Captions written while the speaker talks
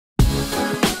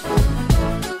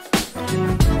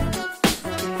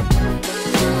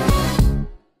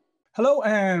Hello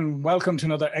and welcome to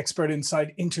another Expert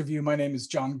Insight interview. My name is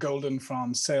John Golden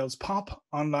from SalesPOP,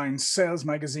 online sales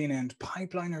magazine and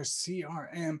Pipeliner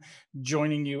CRM,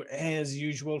 joining you as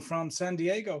usual from San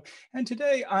Diego. And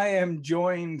today I am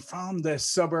joined from the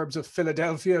suburbs of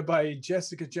Philadelphia by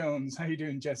Jessica Jones. How are you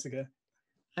doing, Jessica?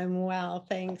 I'm well,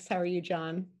 thanks. How are you,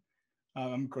 John?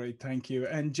 I'm great, thank you.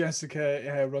 And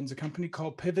Jessica runs a company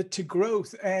called Pivot to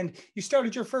Growth. And you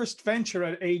started your first venture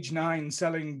at age 9,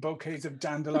 selling bouquets of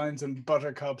dandelions and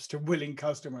buttercups to willing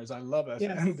customers. I love it.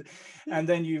 Yes. And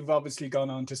then you've obviously gone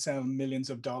on to sell millions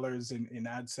of dollars in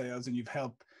ad sales, and you've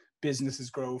helped businesses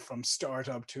grow from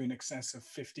startup to in excess of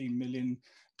 $15 million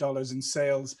in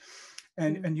sales.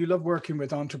 And you love working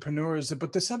with entrepreneurs.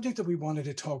 But the subject that we wanted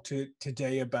to talk to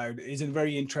today about is a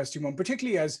very interesting one,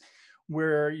 particularly as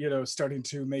we're starting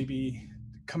to maybe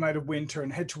come out of winter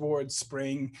and head towards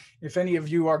spring. If any of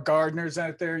you are gardeners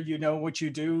out there, you know what you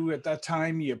do at that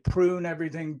time. You prune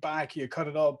everything back, you cut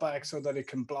it all back so that it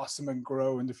can blossom and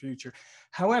grow in the future.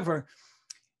 However,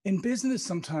 in business,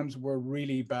 sometimes we're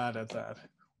really bad at that.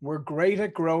 We're great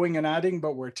at growing and adding,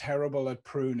 but we're terrible at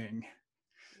pruning.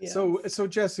 Yes. So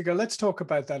Jessica, let's talk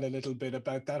about that a little bit,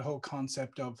 about that whole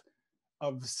concept of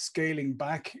scaling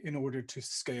back in order to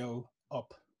scale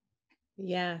up.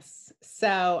 Yes.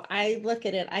 So I look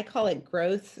at it, I call it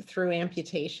growth through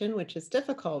amputation, which is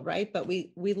difficult, right? But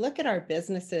we look at our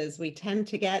businesses, we tend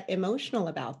to get emotional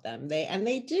about them. They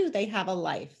have a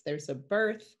life. There's a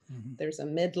birth, there's a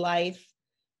midlife,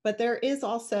 but there is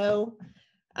also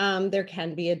there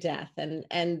can be a death,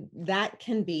 and that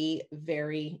can be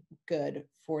very good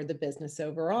for the business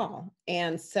overall.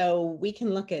 And so we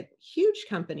can look at huge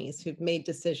companies who've made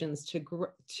decisions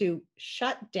to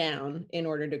shut down in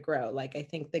order to grow. Like I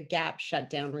think the Gap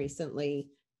shut down recently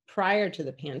prior to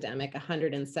the pandemic,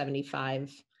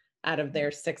 175 out of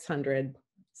their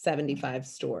 675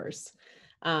 stores.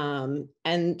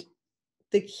 And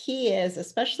the key is,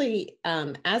 especially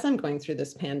as I'm going through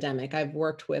this pandemic, I've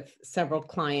worked with several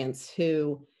clients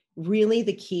who really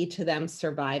the key to them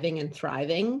surviving and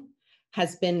thriving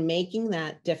has been making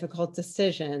that difficult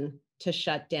decision to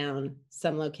shut down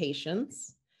some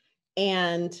locations.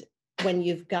 And when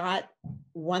you've got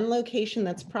one location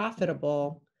that's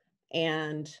profitable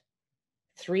and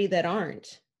 3 that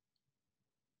aren't,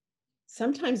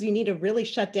 sometimes you need to really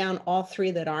shut down all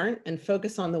 3 that aren't and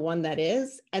focus on the one that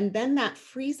is. And then that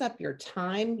frees up your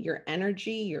time, your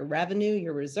energy, your revenue,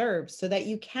 your reserves so that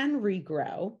you can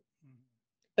regrow.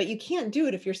 But you can't do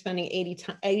it if you're spending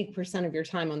 80% of your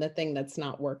time on the thing that's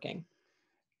not working.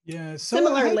 Yeah.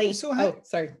 Similarly,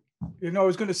 sorry. I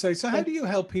was going to say, so how do you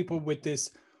help people with this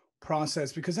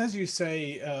process? Because as you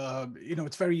say,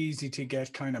 it's very easy to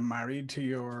get kind of married to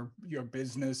your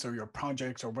business or your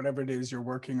projects or whatever it is you're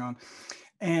working on.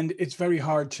 And it's very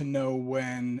hard to know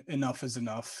when enough is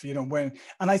enough, and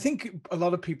I think a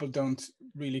lot of people don't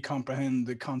really comprehend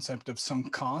the concept of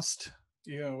sunk cost.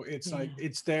 It's like,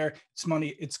 it's there, it's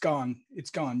money, it's gone,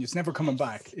 it's never coming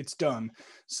back, it's done.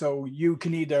 So you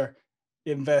can either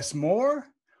invest more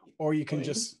or you can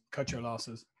just cut your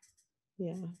losses.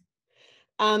 Yeah.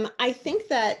 I think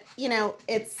that,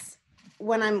 it's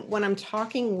when I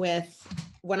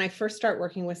first start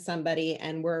working with somebody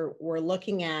and we're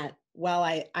looking at,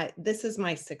 well, this is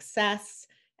my success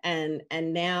and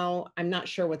now I'm not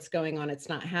sure what's going on. It's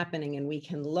not happening. And we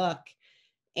can look.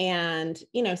 And,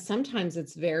 sometimes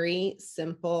it's very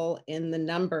simple in the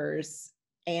numbers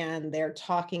and they're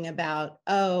talking about,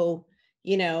 well,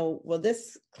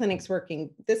 this clinic's working.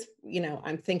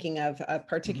 I'm thinking of a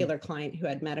particular client who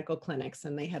had medical clinics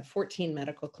and they had 14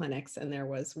 medical clinics. And there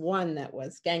was one that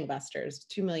was gangbusters,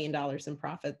 $2 million in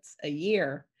profits a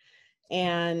year.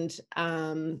 And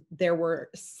there were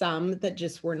some that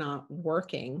just were not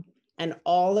working. And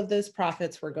all of those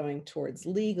profits were going towards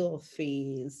legal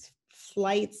fees,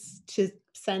 flights to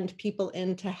send people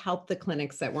in to help the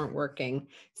clinics that weren't working.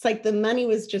 It's like the money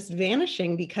was just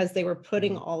vanishing because they were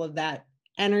putting all of that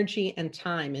energy and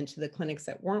time into the clinics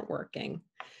that weren't working.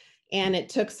 And it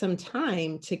took some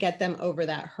time to get them over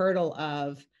that hurdle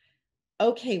of,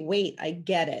 okay, wait, I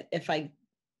get it. If I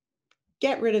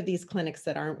get rid of these clinics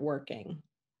that aren't working,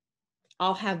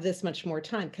 I'll have this much more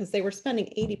time, because they were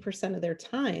spending 80% of their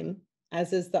time,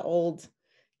 as is the old,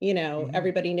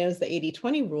 everybody knows the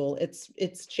 80-20 rule.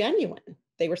 It's genuine.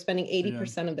 They were spending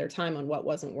 80% of their time on what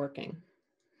wasn't working.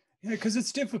 Yeah, because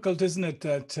it's difficult, isn't it,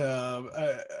 that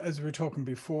as we were talking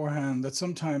beforehand, that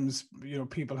sometimes,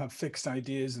 people have fixed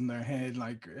ideas in their head,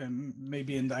 like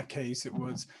maybe in that case, it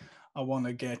was, I want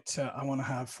to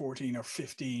have 14 or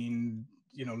 15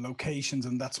 locations,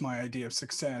 and that's my idea of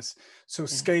success. So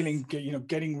scaling,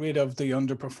 getting rid of the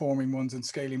underperforming ones and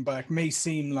scaling back may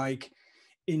seem like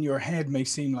in your head may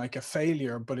seem like a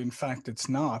failure, but in fact it's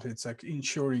not. It's like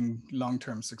ensuring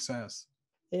long-term success.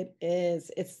 It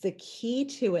is. It's the key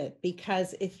to it,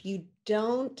 because if you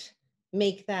don't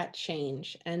make that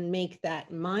change and make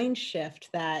that mind shift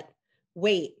that,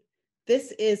 wait,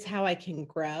 this is how I can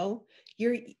grow.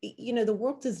 The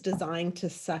world is designed to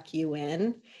suck you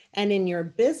in. And in your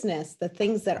business, the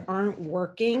things that aren't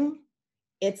working,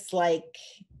 it's like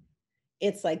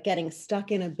getting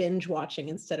stuck in a binge watching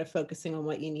instead of focusing on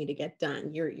what you need to get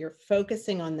done. You're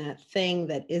focusing on that thing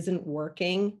that isn't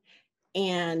working,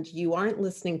 and you aren't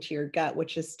listening to your gut,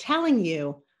 which is telling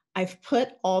you, I've put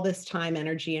all this time,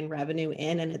 energy, and revenue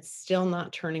in, and it's still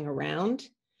not turning around.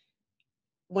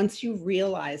 Once you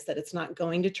realize that it's not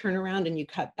going to turn around and you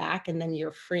cut back, and then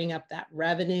you're freeing up that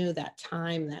revenue, that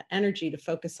time, that energy to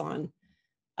focus on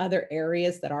other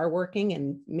areas that are working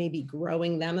and maybe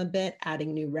growing them a bit,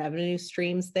 adding new revenue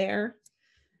streams there,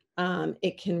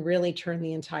 it can really turn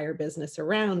the entire business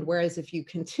around. Whereas if you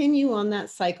continue on that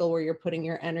cycle where you're putting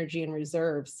your energy and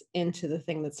reserves into the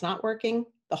thing that's not working,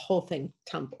 the whole thing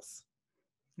tumbles.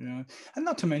 Yeah. And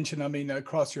not to mention, I mean,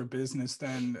 across your business,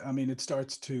 then, I mean, it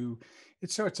starts to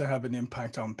have an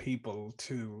impact on people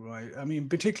too, right? I mean,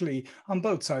 particularly on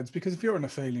both sides, because if you're in a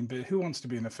failing bit, who wants to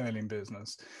be in a failing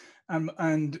business? And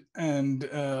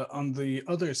on the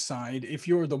other side, if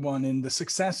you're the one in the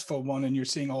successful one and you're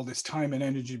seeing all this time and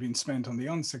energy being spent on the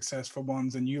unsuccessful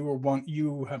ones, and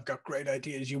you have got great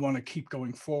ideas, you want to keep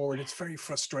going forward, it's very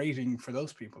frustrating for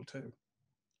those people too.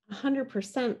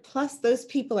 100%. Plus, those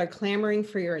people are clamoring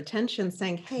for your attention,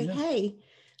 saying, hey, Yeah. hey,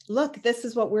 look, this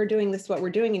is what we're doing. This is what we're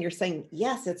doing. And you're saying,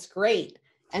 yes, it's great.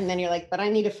 And then you're like, but I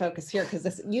need to focus here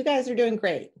because you guys are doing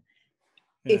great.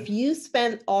 Yeah. If you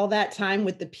spend all that time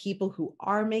with the people who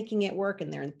are making it work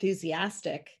and they're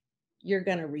enthusiastic, you're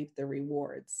going to reap the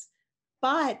rewards.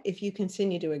 But if you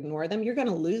continue to ignore them, you're going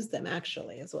to lose them,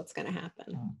 actually, is what's going to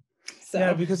happen. So.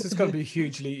 Yeah, because it's going to be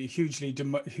hugely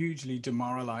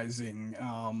demoralizing.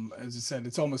 As I said,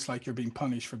 it's almost like you're being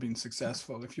punished for being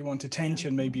successful. If you want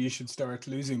attention, maybe you should start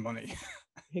losing money.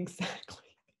 Exactly.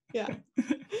 Yeah,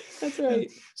 that's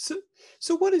right.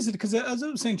 So what is it? Because as I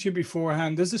was saying to you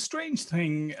beforehand, there's a strange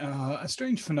thing, a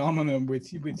strange phenomenon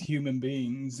with human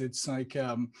beings. It's like,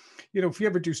 if you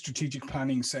ever do strategic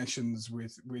planning sessions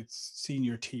with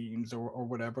senior teams or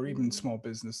whatever, even small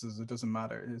businesses, it doesn't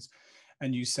matter,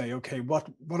 and you say, okay, what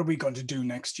are we going to do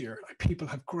next year? Like, people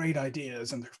have great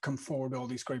ideas and they've come forward with all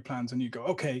these great plans, and you go,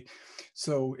 okay,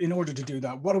 so in order to do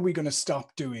that, what are we going to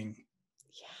stop doing?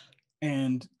 Yeah.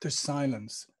 And there's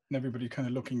silence. And everybody kind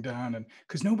of looking down, and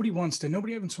because nobody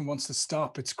even wants to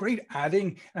stop. It's great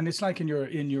adding, and it's like in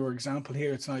your example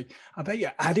here, it's like, I bet you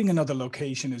adding another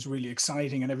location is really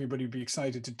exciting and everybody would be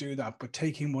excited to do that, but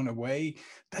taking one away,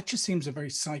 that just seems a very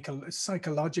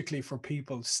psychologically for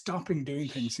people, stopping doing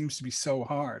things seems to be so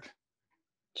hard.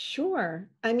 Sure.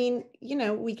 I mean,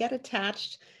 we get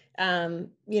attached, as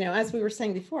we were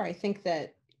saying before, I think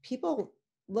that people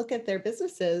look at their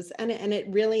businesses and it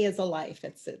really is a life.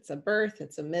 It's a birth,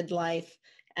 it's a midlife,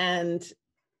 and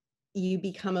you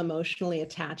become emotionally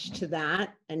attached to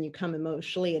that, and you become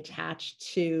emotionally attached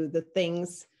to the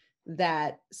things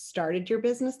that started your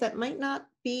business that might not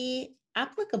be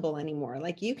applicable anymore.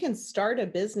 Like, you can start a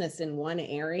business in one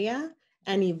area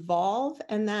and evolve,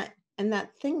 and that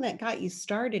thing that got you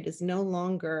started is no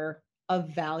longer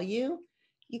of value.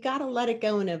 You got to let it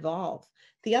go and evolve.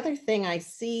 The other thing I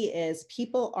see is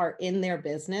people are in their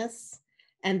business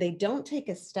and they don't take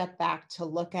a step back to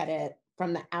look at it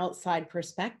from the outside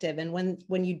perspective. And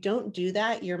when you don't do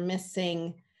that, you're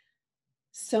missing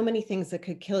so many things that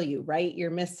could kill you, right?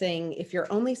 You're missing, if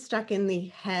you're only stuck in the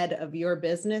head of your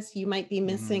business, you might be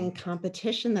missing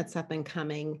competition that's up and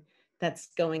coming that's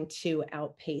going to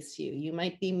outpace you. You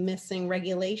might be missing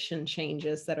regulation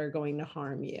changes that are going to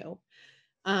harm you.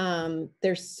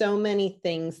 There's so many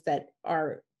things that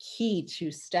are key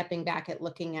to stepping back at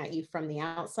looking at you from the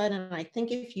outside. And I think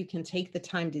if you can take the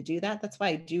time to do that, that's why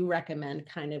I do recommend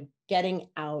kind of getting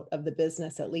out of the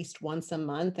business at least once a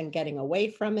month and getting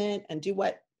away from it, and do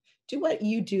what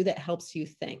you do that helps you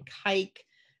think, hike,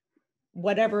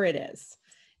 whatever it is.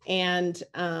 And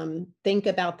think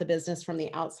about the business from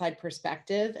the outside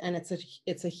perspective. And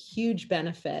it's a huge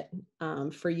benefit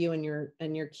for you and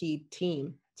your key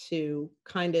team to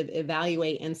kind of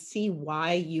evaluate and see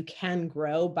why you can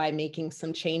grow by making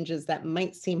some changes that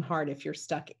might seem hard if you're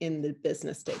stuck in the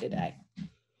business day to day.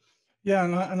 Yeah,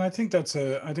 and I think that's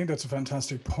a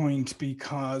fantastic point,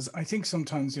 because I think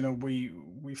sometimes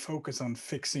we focus on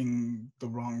fixing the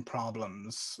wrong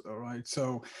problems. All right,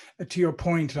 so to your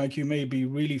point, like, you may be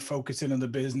really focusing on the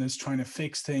business, trying to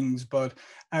fix things, but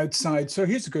outside. So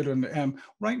here's a good one.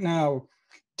 Right now,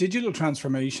 digital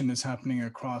transformation is happening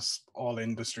across all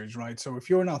industries, right? So if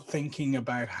you're not thinking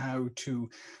about how to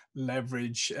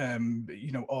leverage,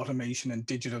 automation and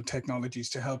digital technologies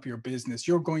to help your business,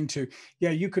 you're going to, yeah,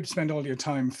 you could spend all your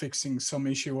time fixing some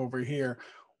issue over here,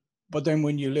 but then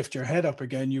when you lift your head up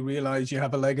again, you realize you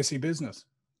have a legacy business.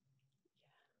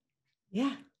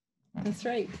 Yeah, that's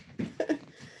right.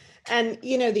 And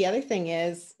the other thing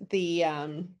is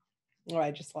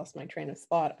I just lost my train of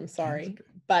thought. I'm sorry.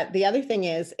 But the other thing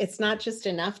is, it's not just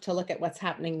enough to look at what's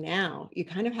happening now. You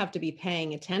kind of have to be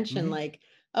paying attention, like,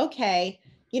 okay,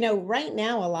 right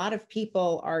now, a lot of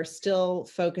people are still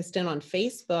focused in on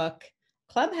Facebook.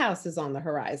 Clubhouse is on the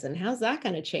horizon. How's that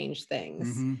going to change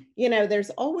things?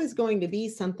 There's always going to be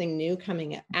something new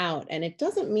coming out. And it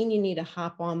doesn't mean you need to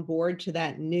hop on board to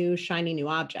that new, shiny new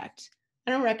object.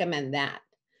 I don't recommend that.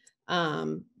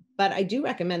 But I do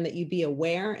recommend that you be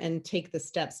aware and take the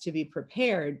steps to be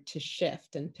prepared to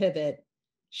shift and pivot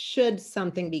should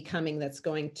something be coming that's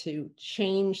going to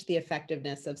change the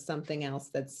effectiveness of something else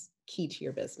that's key to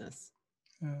your business.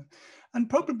 And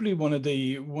probably one of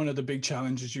the big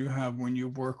challenges you have when you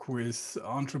work with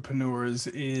entrepreneurs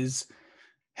is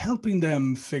helping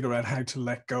them figure out how to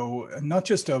let go, not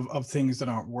just of things that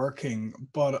aren't working,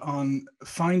 but on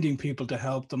finding people to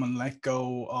help them and let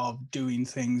go of doing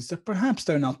things that perhaps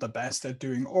they're not the best at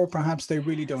doing, or perhaps they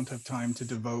really don't have time to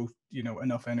devote,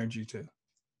 enough energy to.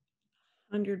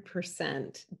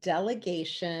 100%.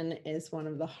 Delegation is one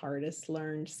of the hardest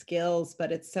learned skills,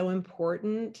 but it's so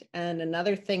important. And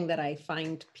another thing that I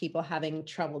find people having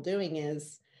trouble doing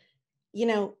is,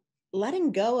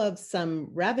 letting go of some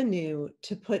revenue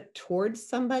to put towards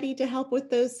somebody to help with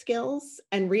those skills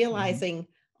and realizing,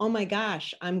 oh my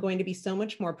gosh, I'm going to be so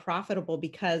much more profitable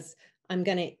because I'm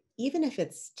going to, even if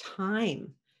it's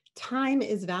time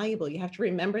is valuable. You have to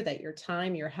remember that your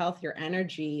time, your health, your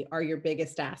energy are your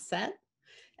biggest asset.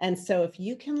 And so if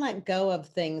you can let go of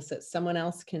things that someone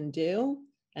else can do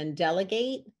and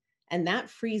delegate, and that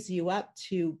frees you up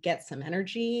to get some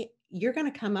energy, you're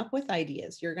going to come up with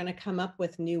ideas. You're going to come up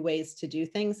with new ways to do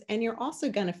things. And you're also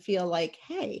going to feel like,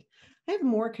 hey, I have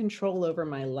more control over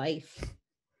my life.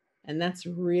 And that's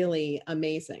really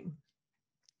amazing.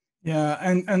 Yeah.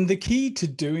 And the key to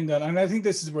doing that, and I think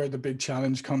this is where the big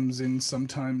challenge comes in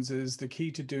sometimes, is the key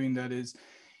to doing that is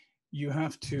you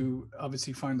have to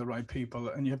obviously find the right people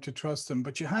and you have to trust them,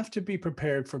 but you have to be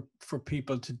prepared for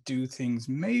people to do things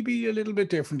maybe a little bit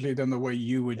differently than the way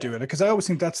you would do it. Because I always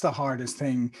think that's the hardest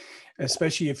thing,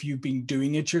 especially if you've been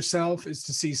doing it yourself, is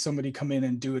to see somebody come in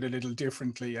and do it a little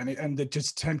differently. And the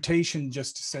just temptation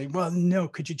just to say, well, no,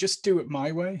 could you just do it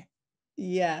my way?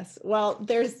 Yes. Well,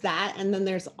 there's that. And then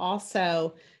there's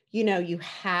also, you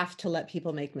have to let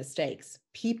people make mistakes.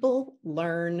 People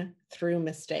learn through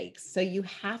mistakes. So you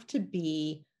have to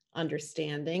be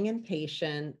understanding and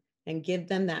patient and give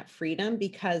them that freedom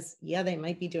because, yeah, they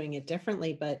might be doing it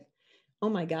differently, but oh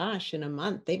my gosh, in a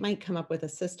month, they might come up with a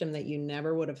system that you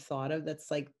never would have thought of that's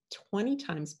like 20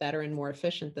 times better and more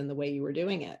efficient than the way you were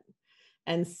doing it.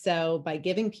 And so by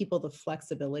giving people the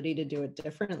flexibility to do it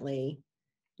differently,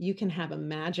 you can have a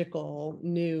magical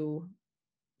new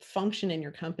function in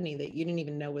your company that you didn't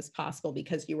even know was possible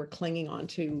because you were clinging on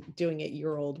to doing it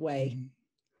your old way.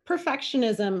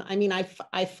 Perfectionism. I mean, I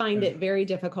find it very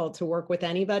difficult to work with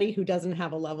anybody who doesn't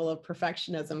have a level of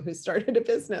perfectionism who started a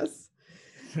business.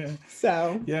 Yeah.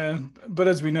 So yeah, but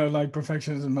as we know, like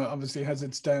perfectionism obviously has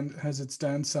its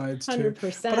downsides too.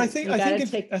 100%. But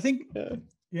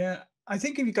I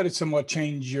think you've got to somewhat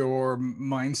change your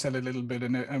mindset a little bit,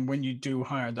 and when you do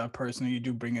hire that person, or you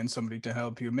do bring in somebody to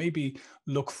help you, maybe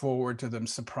look forward to them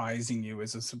surprising you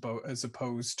as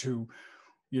opposed to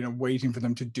waiting for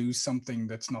them to do something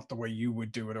that's not the way you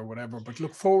would do it or whatever, but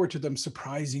look forward to them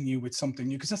surprising you with something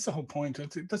new, because that's the whole point.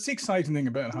 That's the exciting thing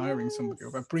about hiring somebody, or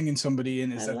about bringing somebody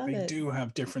in, is that they do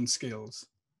have different skills.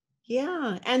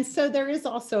 Yeah. And so there is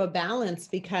also a balance,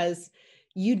 because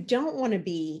you don't want to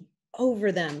be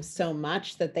over them so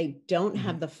much that they don't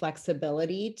have the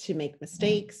flexibility to make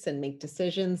mistakes and make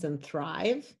decisions and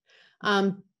thrive.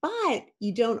 But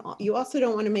you also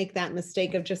don't want to make that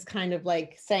mistake of just kind of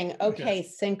like saying, okay,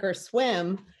 sink or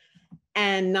swim,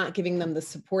 and not giving them the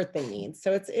support they need.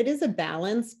 So it is a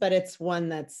balance, but it's one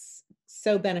that's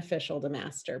so beneficial to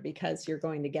master, because you're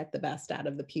going to get the best out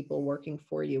of the people working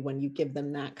for you when you give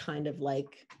them that kind of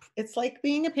it's like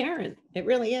being a parent. It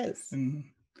really is.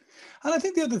 And I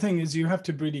think the other thing is you have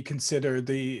to really consider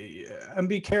and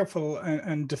be careful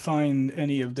and define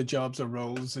any of the jobs or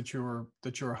roles that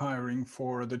you're hiring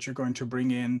for, that you're going to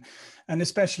bring in, and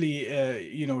especially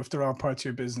if there are parts of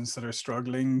your business that are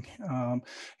struggling.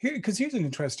 Here's an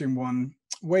interesting one.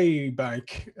 way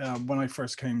back when I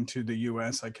first came to the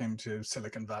US. I came to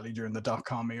Silicon Valley during the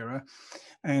dot-com era,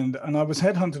 and I was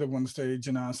headhunted at one stage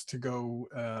and asked to go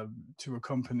to a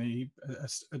company,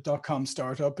 a dot-com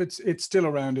startup. It's still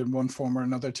around in one form or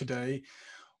another today,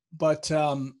 but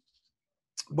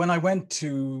when I went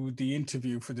to the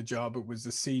interview for the job, it was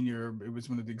it was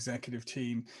one of the executive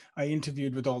team. I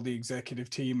interviewed with all the executive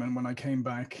team. And when I came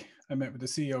back, I met with the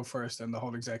CEO first and the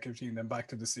whole executive team, then back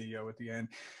to the CEO at the end.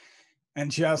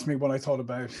 And she asked me what I thought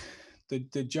about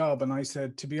the job. And I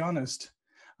said, to be honest,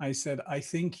 I said, I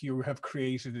think you have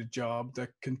created a job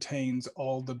that contains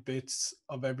all the bits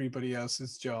of everybody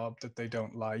else's job that they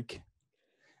don't like.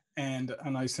 And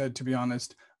I said, to be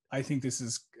honest, I think this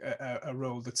is a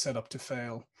role that's set up to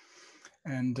fail.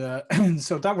 And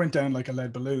so that went down like a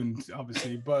lead balloon,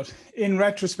 obviously. But in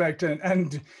retrospect,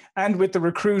 and with the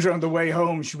recruiter on the way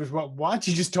home, she was, what?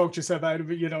 You just talked yourself out of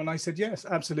it, you know? And I said, yes,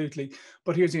 absolutely.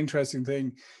 But here's the interesting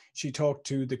thing. She talked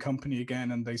to the company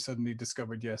again, and they suddenly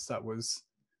discovered, yes, that was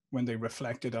when they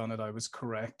reflected on it, I was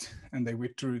correct. And they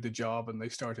withdrew the job and they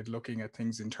started looking at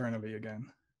things internally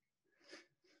again.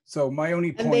 So my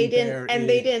only point there is, and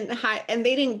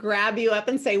they didn't grab you up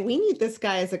and say, we need this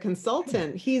guy as a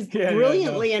consultant. He's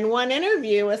brilliantly in one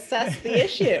interview assessed the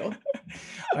issue.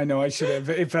 I know I should have,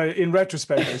 in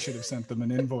retrospect, I should have sent them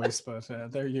an invoice, but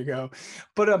there you go.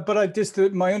 But I just,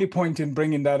 my only point in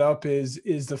bringing that up is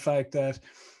the fact that,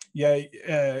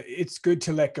 it's good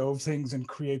to let go of things and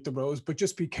create the roles, but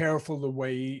just be careful the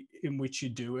way in which you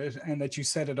do it, and that you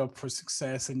set it up for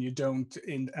success, and you don't,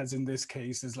 as in this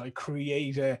case, is like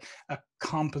create a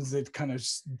composite kind of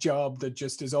job that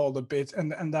just is all the bits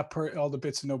and all the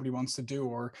bits that nobody wants to do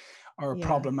or are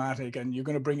problematic, and you're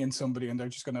going to bring in somebody and they're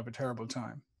just going to have a terrible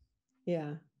time.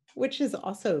 Yeah. Which is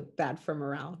also bad for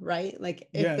morale, right? Like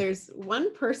if there's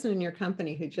one person in your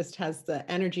company who just has the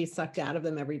energy sucked out of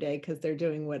them every day because they're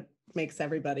doing what makes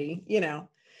everybody,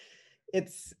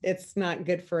 it's not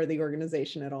good for the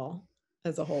organization at all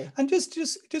as a whole. And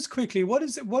just quickly, what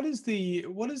is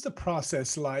the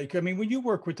process like? I mean, when you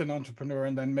work with an entrepreneur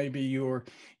and then maybe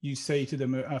you say to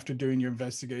them after doing your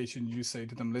investigation, you say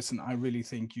to them, listen, I really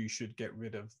think you should get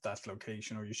rid of that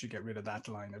location, or you should get rid of that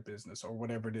line of business, or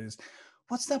whatever it is.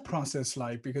 What's that process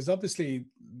like? Because obviously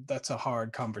that's a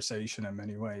hard conversation in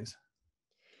many ways.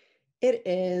 It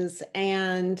is.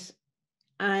 And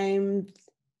I'm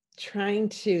trying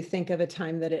to think of a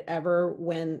time that it ever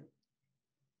went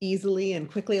easily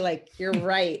and quickly, like, you're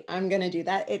right, I'm going to do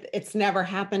that. It's never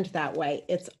happened that way.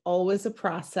 It's always a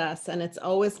process. And it's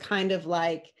always kind of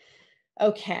like,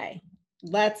 okay,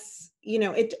 let's,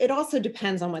 it also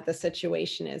depends on what the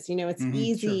situation is. It's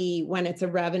easy when it's a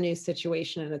revenue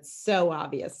situation and it's so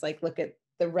obvious, like look at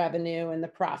the revenue and the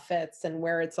profits and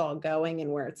where it's all going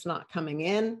and where it's not coming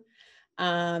in.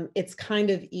 It's kind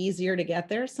of easier to get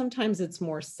there. Sometimes it's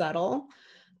more subtle,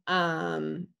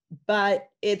 but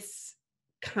it's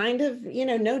kind of,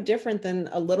 no different than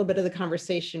a little bit of the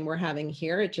conversation we're having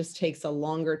here. It just takes a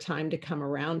longer time to come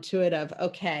around to it of,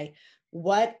 okay,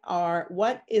 what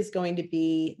is going to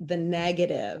be the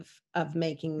negative of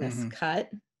making this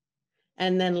cut?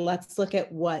 And then let's look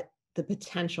at what the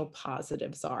potential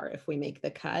positives are if we make the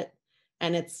cut.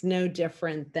 And it's no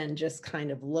different than just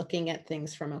kind of looking at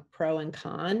things from a pro and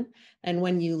con. And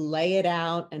when you lay it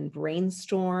out and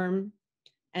brainstorm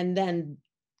and then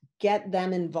get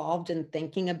them involved in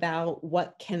thinking about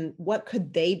what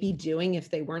could they be doing if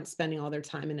they weren't spending all their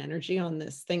time and energy on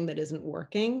this thing that isn't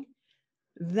working,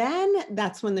 then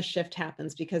that's when the shift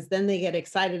happens, because then they get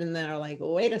excited and they're like,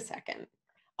 wait a second,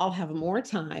 I'll have more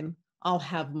time, I'll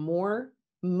have more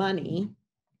money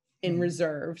in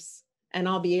reserves, and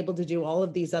I'll be able to do all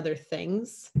of these other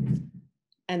things.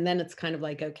 And then it's kind of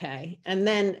like, okay. And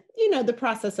then, the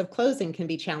process of closing can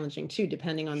be challenging too,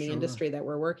 depending on the industry that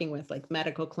we're working with, like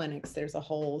medical clinics. There's a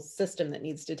whole system that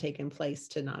needs to take in place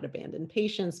to not abandon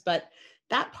patients. But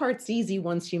that part's easy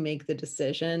once you make the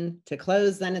decision to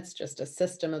close. Then it's just a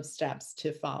system of steps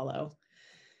to follow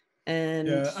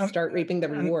and start reaping the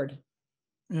reward.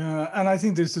 Yeah, and I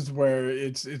think this is where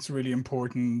it's really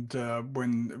important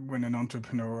when an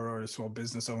entrepreneur or a small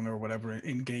business owner or whatever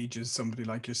engages somebody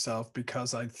like yourself,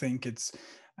 because I think it's,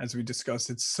 as we discussed,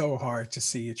 it's so hard to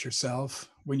see it yourself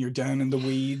when you're down in the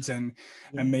weeds and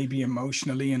maybe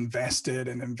emotionally invested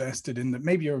in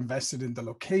maybe you're invested in the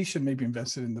location, maybe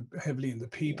invested in heavily in the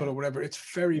people or whatever. It's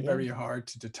very, very hard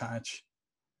to detach.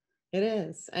 It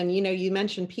is. And, you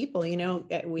mentioned people,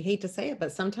 we hate to say it,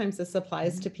 but sometimes this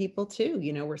applies to people too.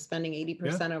 We're spending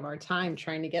 80% of our time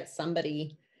trying to get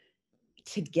somebody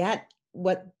to get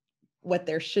what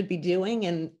they should be doing.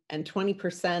 And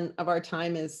 20% of our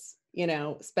time is,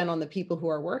 spent on the people who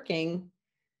are working.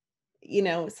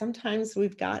 sometimes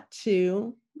we've got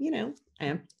to,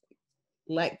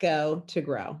 let go to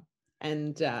grow.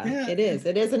 And it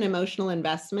is an emotional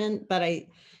investment, but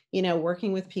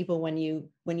working with people, when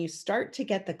you start to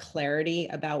get the clarity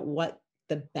about what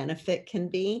the benefit can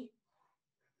be,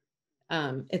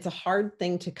 it's a hard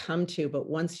thing to come to, but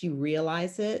once you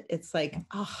realize it, it's like,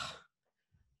 oh,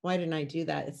 why didn't I do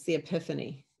that? It's the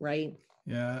epiphany, right?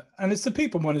 Yeah. And it's the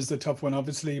people one is the tough one,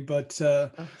 obviously, but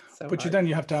then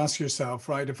you have to ask yourself,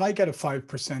 right, if I get a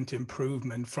 5%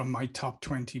 improvement from my top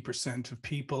 20% of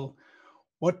people,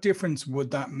 what difference would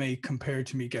that make compared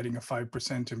to me getting a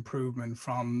 5% improvement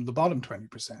from the bottom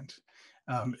 20%?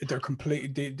 They're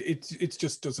completely, it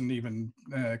just doesn't even,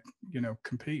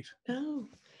 compete. No.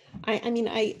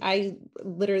 I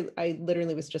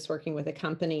literally was just working with a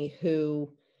company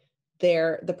who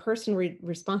the person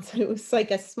responsible, it was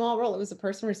like a small role. It was a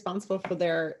person responsible for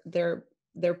their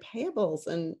payables,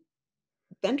 and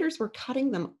vendors were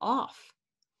cutting them off.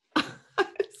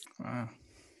 Wow.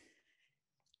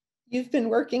 You've been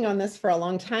working on this for a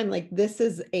long time. Like, this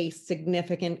is a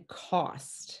significant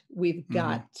cost. We've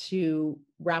got to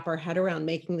wrap our head around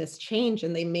making this change.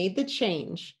 And they made the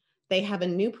change. They have a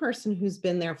new person who's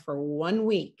been there for 1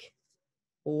 week.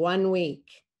 1 week.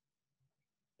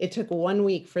 It took 1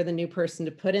 week for the new person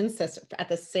to put in system at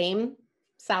the same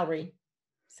salary,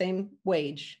 same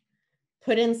wage,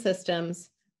 put in systems,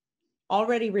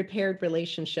 already repaired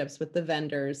relationships with the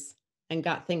vendors, and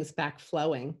got things back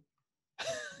flowing.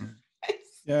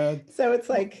 Yeah. So it's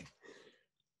like,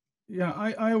 yeah,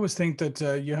 I always think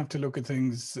that you have to look at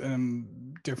things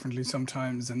differently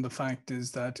sometimes. And the fact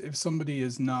is that if somebody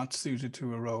is not suited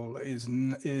to a role,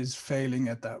 is failing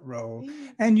at that role,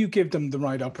 and you give them the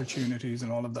right opportunities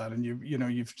and all of that, and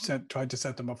you've tried to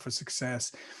set them up for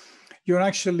success, you're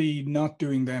actually not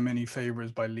doing them any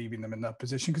favors by leaving them in that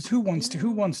position. Because who wants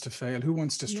to fail? Who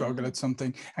wants to struggle at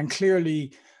something? And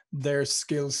clearly their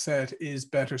skill set is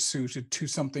better suited to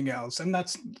something else. And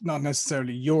that's not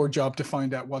necessarily your job to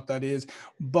find out what that is,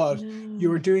 but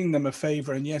you're doing them a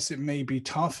favor. And yes, it may be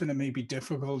tough and it may be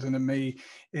difficult and it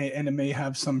may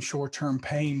have some short-term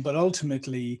pain, but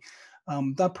ultimately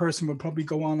that person will probably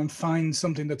go on and find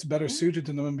something that's better suited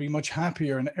to them and be much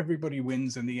happier, and everybody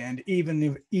wins in the end,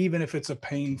 even if it's a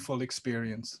painful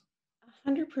experience.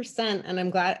 100%. And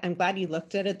I'm glad you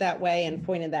looked at it that way and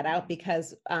pointed that out,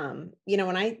 because,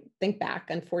 when I think back,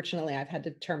 unfortunately, I've had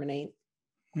to terminate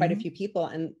quite a few people,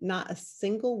 and not a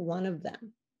single one of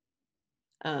them.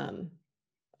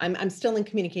 I'm still in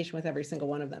communication with every single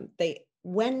one of them.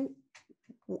 When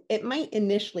it might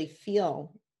initially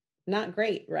feel not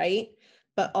great, right?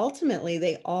 But ultimately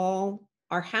they all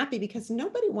are happy, because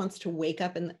nobody wants to wake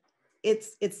up and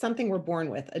it's something we're born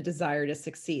with, a desire to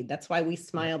succeed. That's why we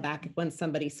smile back when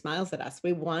somebody smiles at us.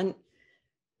 We want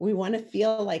to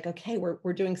feel like, okay,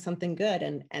 we're doing something good,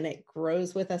 and it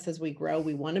grows with us as we grow.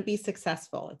 We want to be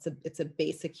successful. It's a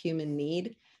basic human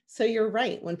need. So you're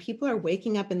right. When people are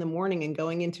waking up in the morning and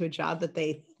going into a job that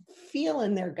they feel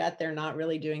in their gut they're not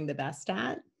really doing the best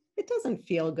at, it doesn't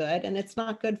feel good, and it's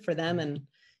not good for them. And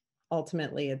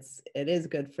ultimately it is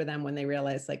good for them when they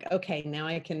realize, like, okay, now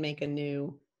I can make a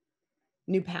new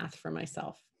path for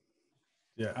myself.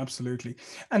 Yeah, absolutely.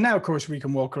 And now, of course, we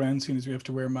can walk around, as soon as we have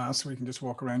to wear masks, we can just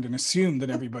walk around and assume that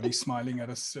everybody's smiling at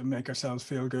us and make ourselves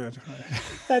feel good.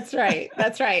 That's right.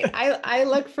 That's right. I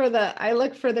look for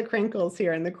the crinkles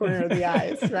here in the corner of the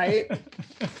eyes, right?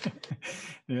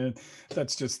 Yeah,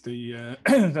 that's just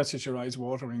that's just your eyes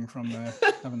watering from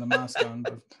having the mask on,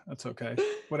 but that's okay.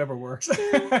 Whatever works.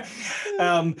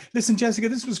 Listen, Jessica,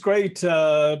 this was great.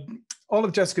 All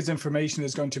of Jessica's information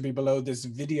is going to be below this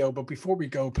video, but before we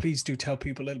go, please do tell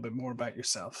people a little bit more about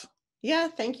yourself. Yeah,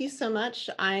 thank you so much.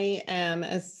 I am,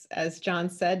 as John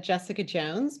said, Jessica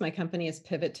Jones. My company is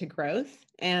Pivot to Growth,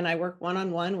 and I work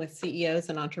one-on-one with CEOs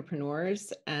and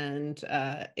entrepreneurs and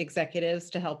executives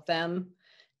to help them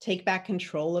take back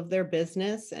control of their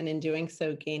business, and in doing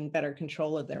so, gain better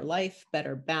control of their life,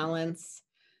 better balance,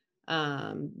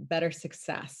 better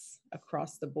success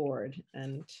across the board.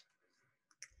 And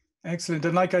excellent.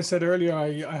 And like I said earlier,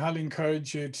 I highly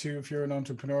encourage you to, if you're an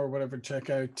entrepreneur or whatever, check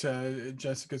out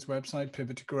Jessica's website,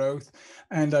 Pivot to Growth.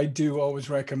 And I do always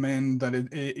recommend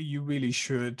that you really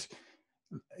should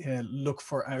look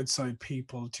for outside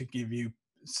people to give you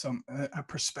a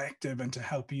perspective and to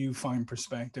help you find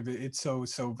perspective. It's so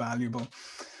valuable.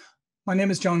 My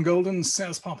name is John Golden,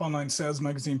 SalesPOP Online Sales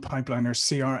Magazine Pipeliner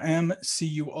CRM. See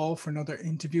you all for another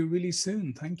interview really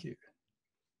soon. Thank you.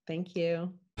 Thank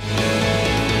you.